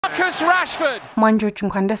Marcus Rashford. ማንጆች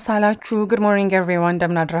እንኳን ደስ አላችሁ. Good morning everyone.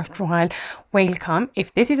 እንደምን አድራችኋል? Welcome. If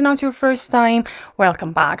this is not your first time,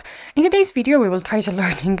 welcome back. In today's video we will try to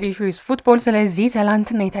learn English with football. ስለዚህ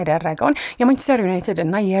ትላንትና የተደረገውን የማንችስተር ዩናይትድ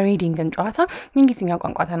እና የሬዲንግን ጨዋታ የእንግሊዝኛ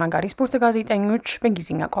ቋንቋ ተናጋሪ ስፖርት ጋዜጠኞች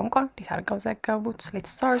በእንግሊዝኛ ቋንቋ እንዴት አድርገው ዘገቡት?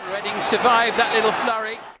 Let's start. Reading survived that little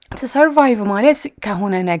flurry. To survive ማለት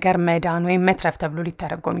ከሆነ ነገር መዳን ወይም መትረፍ ተብሎ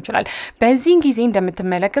ሊተረጎም ይችላል. በዚህ ጊዜ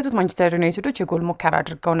እንደምትመለከቱት ማንችስተር ዩናይትዶች የጎል ሙከራ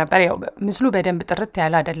አድርገው ነበር. ያው ምስሉ በደንብ ጥርት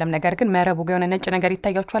ያለ አይደለም, ነገር ግን መረቡ ጋር የሆነ ነጭ ነገር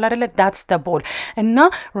ይታያችኋል አይደለ? That's the ball. እና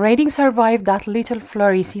reading survived that little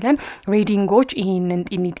flurry ሲለን ሬዲንጎች ይሄንን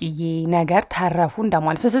ጢኒጥዬ ነገር ተረፉ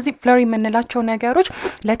እንደማለት ነው. ስለዚህ flurry የምንላቸው ነገሮች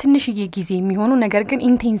ለትንሽዬ ጊዜ የሚሆኑ ነገር ግን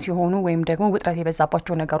ኢንቴንስ የሆኑ ወይም ደግሞ ውጥረት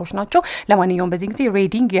የበዛባቸው ነገሮች ናቸው. ለማንኛውም በዚህ ጊዜ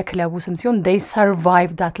ሬዲንግ የክለቡ ስም ሲሆን they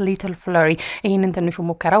survived that little flurry ይሄንን ትንሹ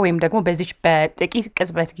ሙከራ ወይም ደግሞ በዚች በጥቂት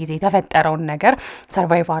ቅጽበት ጊዜ ተፈጠረውን ነገር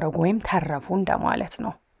ሰርቫይቭ አረጉ ወይም ተረፉ እንደማለት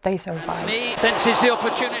ነው. they survived. Senses the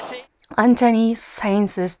opportunity. Anthony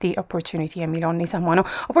senses the opportunity የሚለውን የሰማነው.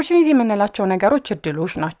 opportunity የምንላቸው ነገሮች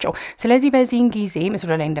እድሎች ናቸው. ስለዚህ በዚህ ጊዜ ምስሉ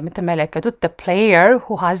ላይ እንደምትመለከቱት the player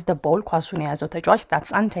who has the ball ኳሱን የያዘው ተጫዋች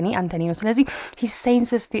that's Anthony ነው. ስለዚህ he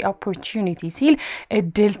senses the opportunity ሲል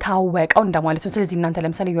እድል ታወቀው እንደማለት ነው. ስለዚህ እናንተ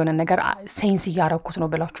ለምሳሌ የሆነ ነገር ሴንስ እያረኩት ነው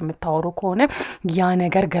ብላችሁ የምታወሩ ከሆነ ያ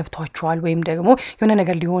ነገር ገብቷችኋል ወይም ደግሞ የሆነ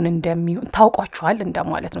ነገር ሊሆን እንደሚሆን ታውቋችኋል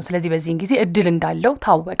እንደማለት ነው. ስለዚህ በዚህ ጊዜ እድል እንዳለው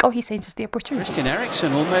ታወቀው. he senses the opportunity.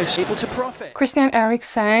 Christian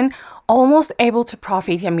Eriksen almost able to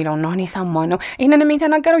profit የሚለው ነው የሰማነው. ይሄንንም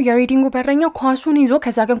የተናገረው የሬዲንጉ በረኛ ኳሱን ይዞ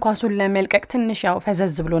ከዛ ግን ኳሱን ለመልቀቅ ትንሽ ያው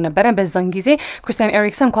ፈዘዝ ብሎ ነበር. በዛን ጊዜ ክሪስቲያን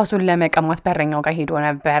ኤሪክሰን ኳሱን ለመቀማት በረኛው ጋር ሄዶ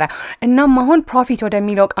ነበር. እናም አሁን ፕሮፊት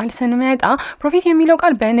ወደሚለው ቃል ስንመጣ ፕሮፊት የሚለው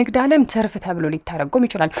ቃል በንግድ ዓለም ትርፍ ተብሎ ሊተረጎም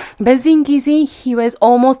ይችላል. በዚህ ጊዜ he was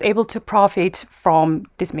almost able to profit from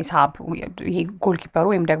this mishap. ይሄ ጎልኪፐሩ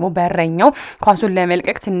ወይም ደግሞ በረኛው ኳሱን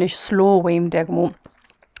ለመልቀቅ ትንሽ ስሎ ወይም ደግሞ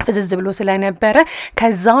ፍዝዝ ብሎ ስለነበረ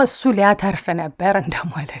ከዛ እሱ ሊያተርፍ ነበር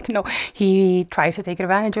እንደማለት ነው. he tried to take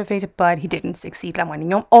advantage of it but he didn't succeed.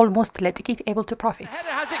 ለማንኛውም almost ለጥቂት able to profit.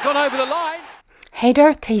 Has it gone over the line?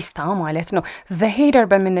 ሄደር ቴስታ ማለት ነው. the header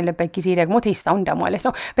በምንልበት ጊዜ ደግሞ ቴስታው እንደማለት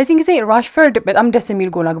ነው. በዚህ ጊዜ ራሽፈርድ በጣም ደስ የሚል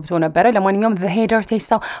ጎል አግብቶ ነበር. ለማንኛውም the header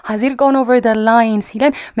ቴስታው has it gone over the line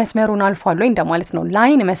ሲለን መስመሩን አልፏል ወይ እንደማለት ነው.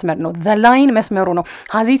 ላይን መስመር ነው, the line መስመሩ ነው.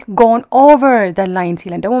 has it gone over the line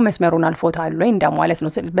ሲለን ደግሞ መስመሩን አልፎታል ወይ እንደማለት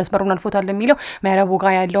ነው. መስመሩን አልፎታል የሚለው መረቡ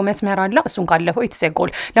ጋር ያለው መስመር አለ, እሱን ካለፈው it's a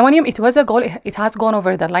goal. ለማንኛውም it was a goal, it has gone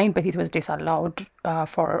over the line but it was disallowed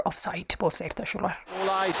for offside. በኦፍሳይድ ተሽሯል.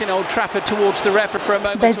 All eyes in Old Trafford towards the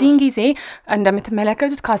በዚህ ጊዜ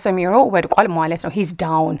እንደምትመለከቱት ካሰሚሮ ወድቋል ማለት ነው. he's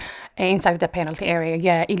down inside the penalty area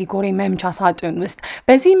የኢሊጎሬ መምቻ ሳጥን ውስጥ.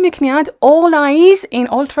 በዚህ ምክንያት all eyes in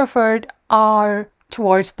Old Trafford are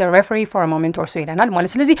towards the referee for a moment or so ይለናል ማለት.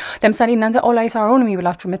 ስለዚህ ለምሳሌ እናንተ all eyes are on me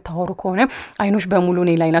ብላችሁ የምታወሩ ከሆነ አይኖች በሙሉ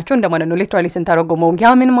እኔ ላይ ናቸው እንደማለት ነው. ሊትራሊ ስንተረጎመው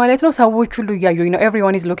ያ ምን ማለት ነው? ሰዎች ሁሉ እያዩኝ ነው,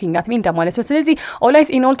 everyone is looking at me እንደማለት ነው. ስለዚህ all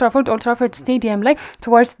eyes in Old Trafford stadium ላይ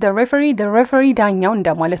towards the referee ዳኛው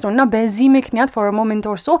እንደማለት ነው. እና በዚህ ምክንያት for a moment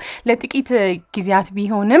or so ለጥቂት ጊዜያት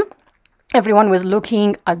ቢሆንም everyone was looking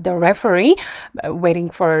at the referee waiting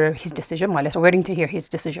for his decision ማለት ነው. waiting to hear his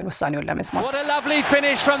decision ውሳኔውን ለመስማት. What a lovely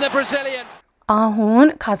finish from the Brazilian. አሁን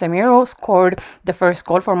ካዘሚሮ scored the first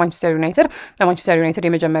goal for Manchester United. ለማንቸስተር ዩናይትድ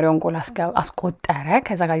የመጀመሪያውን ጎል አስቆጠረ.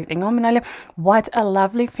 ከዛ ጋዜጠኛው ምን አለ? what a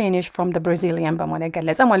lovely finish from the Brazilian በማለት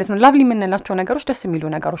ገለጸ ማለት ነው. lovely የምንላቸው ነገሮች ደስ የሚሉ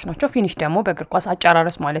ነገሮች ናቸው. ፊኒሽ ደግሞ በእግር ኳስ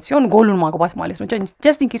አጨራረስ ማለት ሲሆን ጎሉን ማግባት ማለት ነው.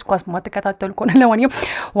 just in case ኳስ ማትከታተሉ ከሆነ ለማንኛውም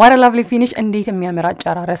what a lovely finish እንዴት የሚያምር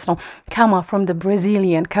አጨራረስ ነው. ከማ from the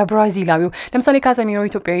Brazilian ከብራዚላዊው. ለምሳሌ ካዘሚሮ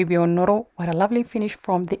ኢትዮጵያዊ ቢሆን ኖሮ what a lovely finish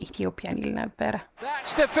from the Ethiopian ይል ነበር.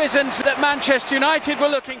 That's the pheasants that Manchester United were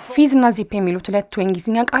looking for. ፊዝ እና ዚፕ የሚሉት ሁለት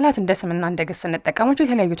እንግሊዝኛ ቃላት እንደ ስምና እንደ ግስ እንጠቀማቸው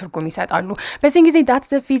የተለያዩ ትርጉም ይሰጣሉ. በዚህ ጊዜ that's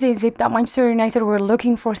the fizz and zip that Manchester United were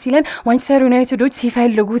looking for ሲለን ማንቸስተር ዩናይትዶች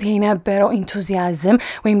ሲፈልጉት የነበረው ኢንቱዚያዝም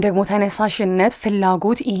ወይም ደግሞ ተነሳሽነት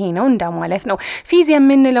ፍላጎት ይሄ ነው እንደማለት ነው. ፊዝ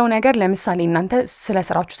የምንለው ነገር ለምሳሌ እናንተ ስለ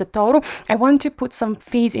ስራችሁ ስታወሩ I want to put some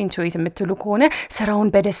fizz into it የምትሉ ከሆነ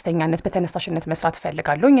ስራውን በደስተኛነት በተነሳሽነት መስራት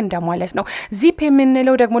ፈልጋለሁ እንደማለት ነው. ዚፕ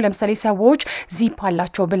የምንለው ደግሞ ለምሳሌ ሰዎች ዚፕ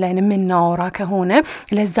አላቸው ብለን ምናወራ ከሆነ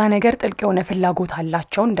ለዛ ነገር ጥልቅ የሆነ ፍላጎት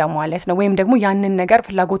አላቸው እንደማለት ነው. ወይም ደግሞ ያንን ነገር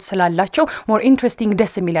ፍላጎት ስላላቸው more interesting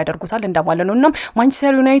ደስ የሚል ያደርጉታል እንደማለት ነው. እና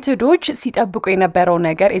ማንቸስተር ዩናይትዶች ሲጠብቁ የነበረው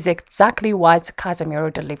ነገር is exactly what Casemiro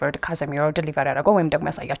delivered ያደረገው ወይም ደግሞ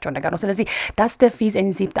ያሳያቸው ነገር ነው. ስለዚህ that's the fizz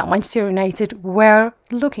and zip that Manchester United were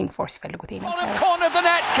looking for ሲፈልጉት የነበረው.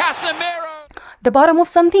 the bottom of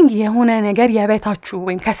something የሆነ ነገር የበታችሁ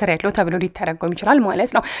ወይም ከስር ያለው ተብሎ ሊተረጎም ይችላል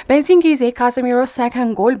ማለት ነው። በዚህ ጊዜ ካሰሚሮ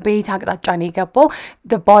ሰከንድ ጎል በየት አቅጣጫ ነው የገባው?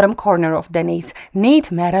 the bottom corner of the net net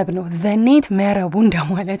መረብ ነው። the net መረቡ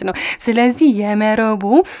እንደማለት ነው። ስለዚህ የመረቡ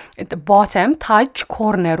bottom ታች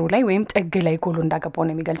ኮርነሩ ላይ ወይም ጥግ ላይ ጎሉ እንዳገባው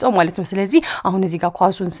ነው የሚገልጸው ማለት ነው። ስለዚህ አሁን እዚህ ጋር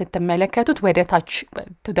ኳሱን ስትመለከቱት ወደ ታች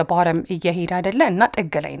to the bottom እየሄደ አይደለ እና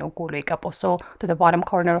ጥግ ላይ ነው ጎሉ የገባው። so to the bottom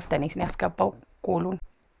corner of the net ነው ያስገባው ጎሉን።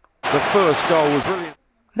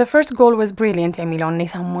 The first goal was brilliant የሚለውን ነው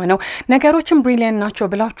የሰማነው። ነገሮችን brilliant ናቸው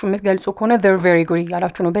ብላችሁ የምትገልጹ ከሆነ they're very good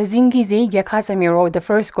እያላችሁ ነው። በዚህ ጊዜ የካሰሚሮ the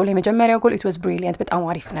first goal የመጀመሪያው ጎል it was brilliant በጣም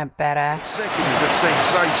አሪፍ ነበረ።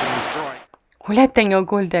 ሁለተኛው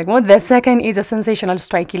ጎል ደግሞ the second is a sensational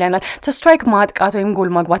strike ይለናል። to strike ማጥቃት ወይም ጎል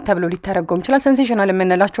ማግባት ተብሎ ሊተረጎም ይችላል። sensational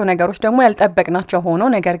የምንላቸው ነገሮች ደግሞ ያልጠበቅናቸው ሆኖ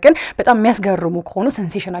ነገር ግን በጣም የሚያስገርሙ ከሆኑ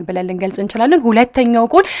sensational ብለን ልንገልጽ እንችላለን። ሁለተኛው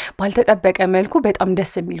ጎል ባልተጠበቀ መልኩ በጣም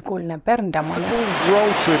ደስ የሚል ጎል ነበር እንደማለት ነው።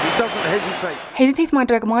 hesitate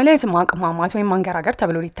ማድረግ ማለት ማቅማማት ወይም ማንገራገር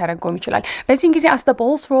ተብሎ ሊተረጎም ይችላል። በዚህ ጊዜ as the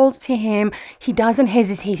ball rolls to him he doesn't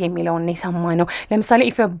hesitate የሚለውን ነው የሰማነው። ለምሳሌ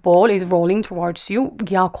if a ball is rolling towards you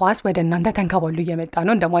ያ ኳስ ወደ እናንተ ተንከባሉ እየመጣ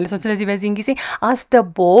ነው እንደማለት ነው። ስለዚህ በዚህ ጊዜ as the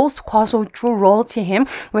balls ኳሶቹ roll to him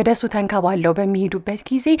ወደሱ ተንከባለው በሚሄዱበት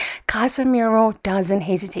ጊዜ ካሰሚሮ doesn't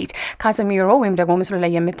hesitate ካሰሚሮ ወይም ደግሞ ምስሉ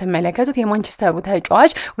ላይ የምትመለከቱት የማንችስተሩ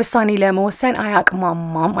ተጫዋች ውሳኔ ለመወሰን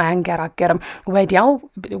አያቅማማም አያንገራገርም ወዲያው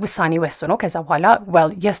ውሳኔ ወስኖ ከዛ በኋላ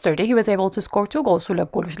well yesterday he was able to score 2 goals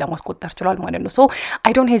ሁለት ጎሎች ለማስቆጠር ችሏል ማለት ነው። so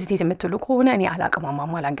I don't hesitate የምትሉ ከሆነ እኔ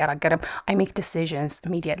አላቅማማም አላንገራገርም I make decisions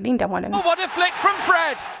immediately እንደማለት ነው። What a flick from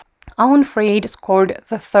Fred. አሁን ፍሬድ scored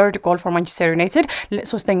the third goal for Manchester United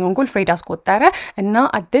ሶስተኛውን ጎል ፍሬድ አስቆጠረ እና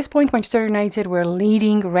at this point Manchester United were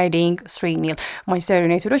leading Reading 3-0 Manchester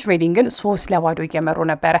Unitedዎች ሬዲንግን 3-2 እየመሩ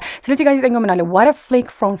ነበረ። ስለዚህ ጋዜጠኛው ምን አለ what a flick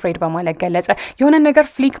from Fred በማለት ገለጸ። የሆነ ነገር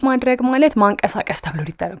ፍሊክ ማድረግ ማለት ማንቀሳቀስ ተብሎ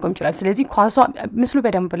ሊተረጎም ይችላል። ስለዚህ ኳሷ ምስሉ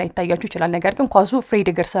በደንብ ላይ ታያችሁ ይችላል ነገር ግን ኳሱ ፍሬድ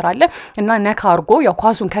እግር ስር አለ እና ነካ አድርጎ ያው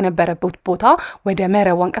ኳሱን ከነበረበት ቦታ ወደ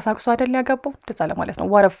መረቡ አንቀሳቅሶ አይደል ያገባው እንደዛ ለማለት ነው።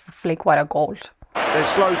 what a flick what a goal. They're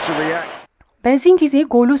slow to react. በዚህ ጊዜ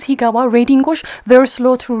ጎሉ ሲገባ ሬዲንጎች they're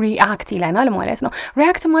slow to react ይለናል ማለት ነው።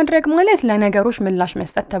 ሪአክት ማድረግ ማለት ለነገሮች ምላሽ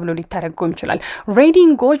መስጠት ተብሎ ሊተረጎም ይችላል።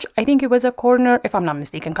 ሬዲንጎች I think it was a corner if I'm not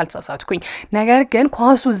mistaken ካልተሳሳትኩኝ ነገር ግን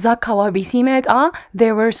ኳሱ እዛ አካባቢ ሲመጣ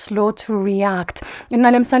they were slow to react እና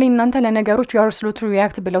ለምሳሌ እናንተ ለነገሮች you are slow to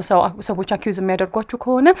react ብለው ሰዎች አኪዩዝ የሚያደርጓችሁ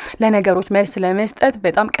ከሆነ ለነገሮች መልስ ለመስጠት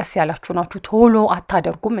በጣም ቀስ ያላችሁ ናችሁ ቶሎ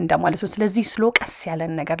አታደርጉም እንደማለት ነው። ስለዚህ slow ቀስ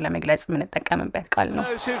ያለን ነገር ለመግለጽ የምንጠቀምበት ቃል ነው።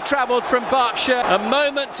 A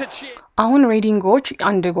moment to cheer. አሁን ሬዲንጎች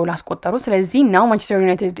አንድ ጎል አስቆጠሩ። ስለዚህ now Manchester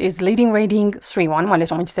United is leading Reading 3-1 ማለት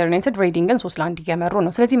ነው። Manchester United ሬዲንግን 3-1 እየመሩ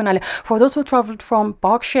ነው። ስለዚህ ምን አለ for those who traveled from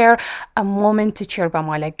Berkshire a moment to cheer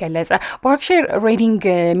በማለት ገለጸ። Berkshire ሬዲንግ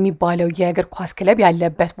የሚባለው የእግር ኳስ ክለብ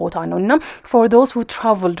ያለበት ቦታ ነው እና for those who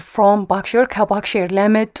traveled from Berkshire ከBerkshire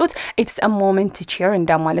ለመጡት it's a moment to cheer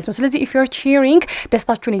እንደማለት ነው። ስለዚህ if you're cheering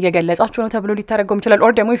ደስታችሁን እየገለጻችሁ ነው ተብሎ ሊተረጎም ይችላል።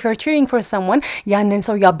 or ደግሞ if you're cheering for someone ያንን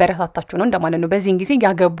ሰው ያበረታታችሁ ነው እንደማለት ነው። በዚህ ጊዜ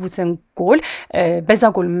ያገቡትን ጎል በዛ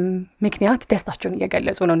ጎል ምክንያት ደስታቸውን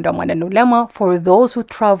እየገለጹ ነው እንደማለት ነው። ለማ for those who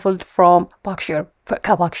traveled from Berkshire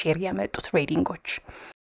ከBerkshire የመጡት ሬዲንጎች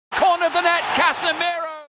Corner of the net, Casemiro.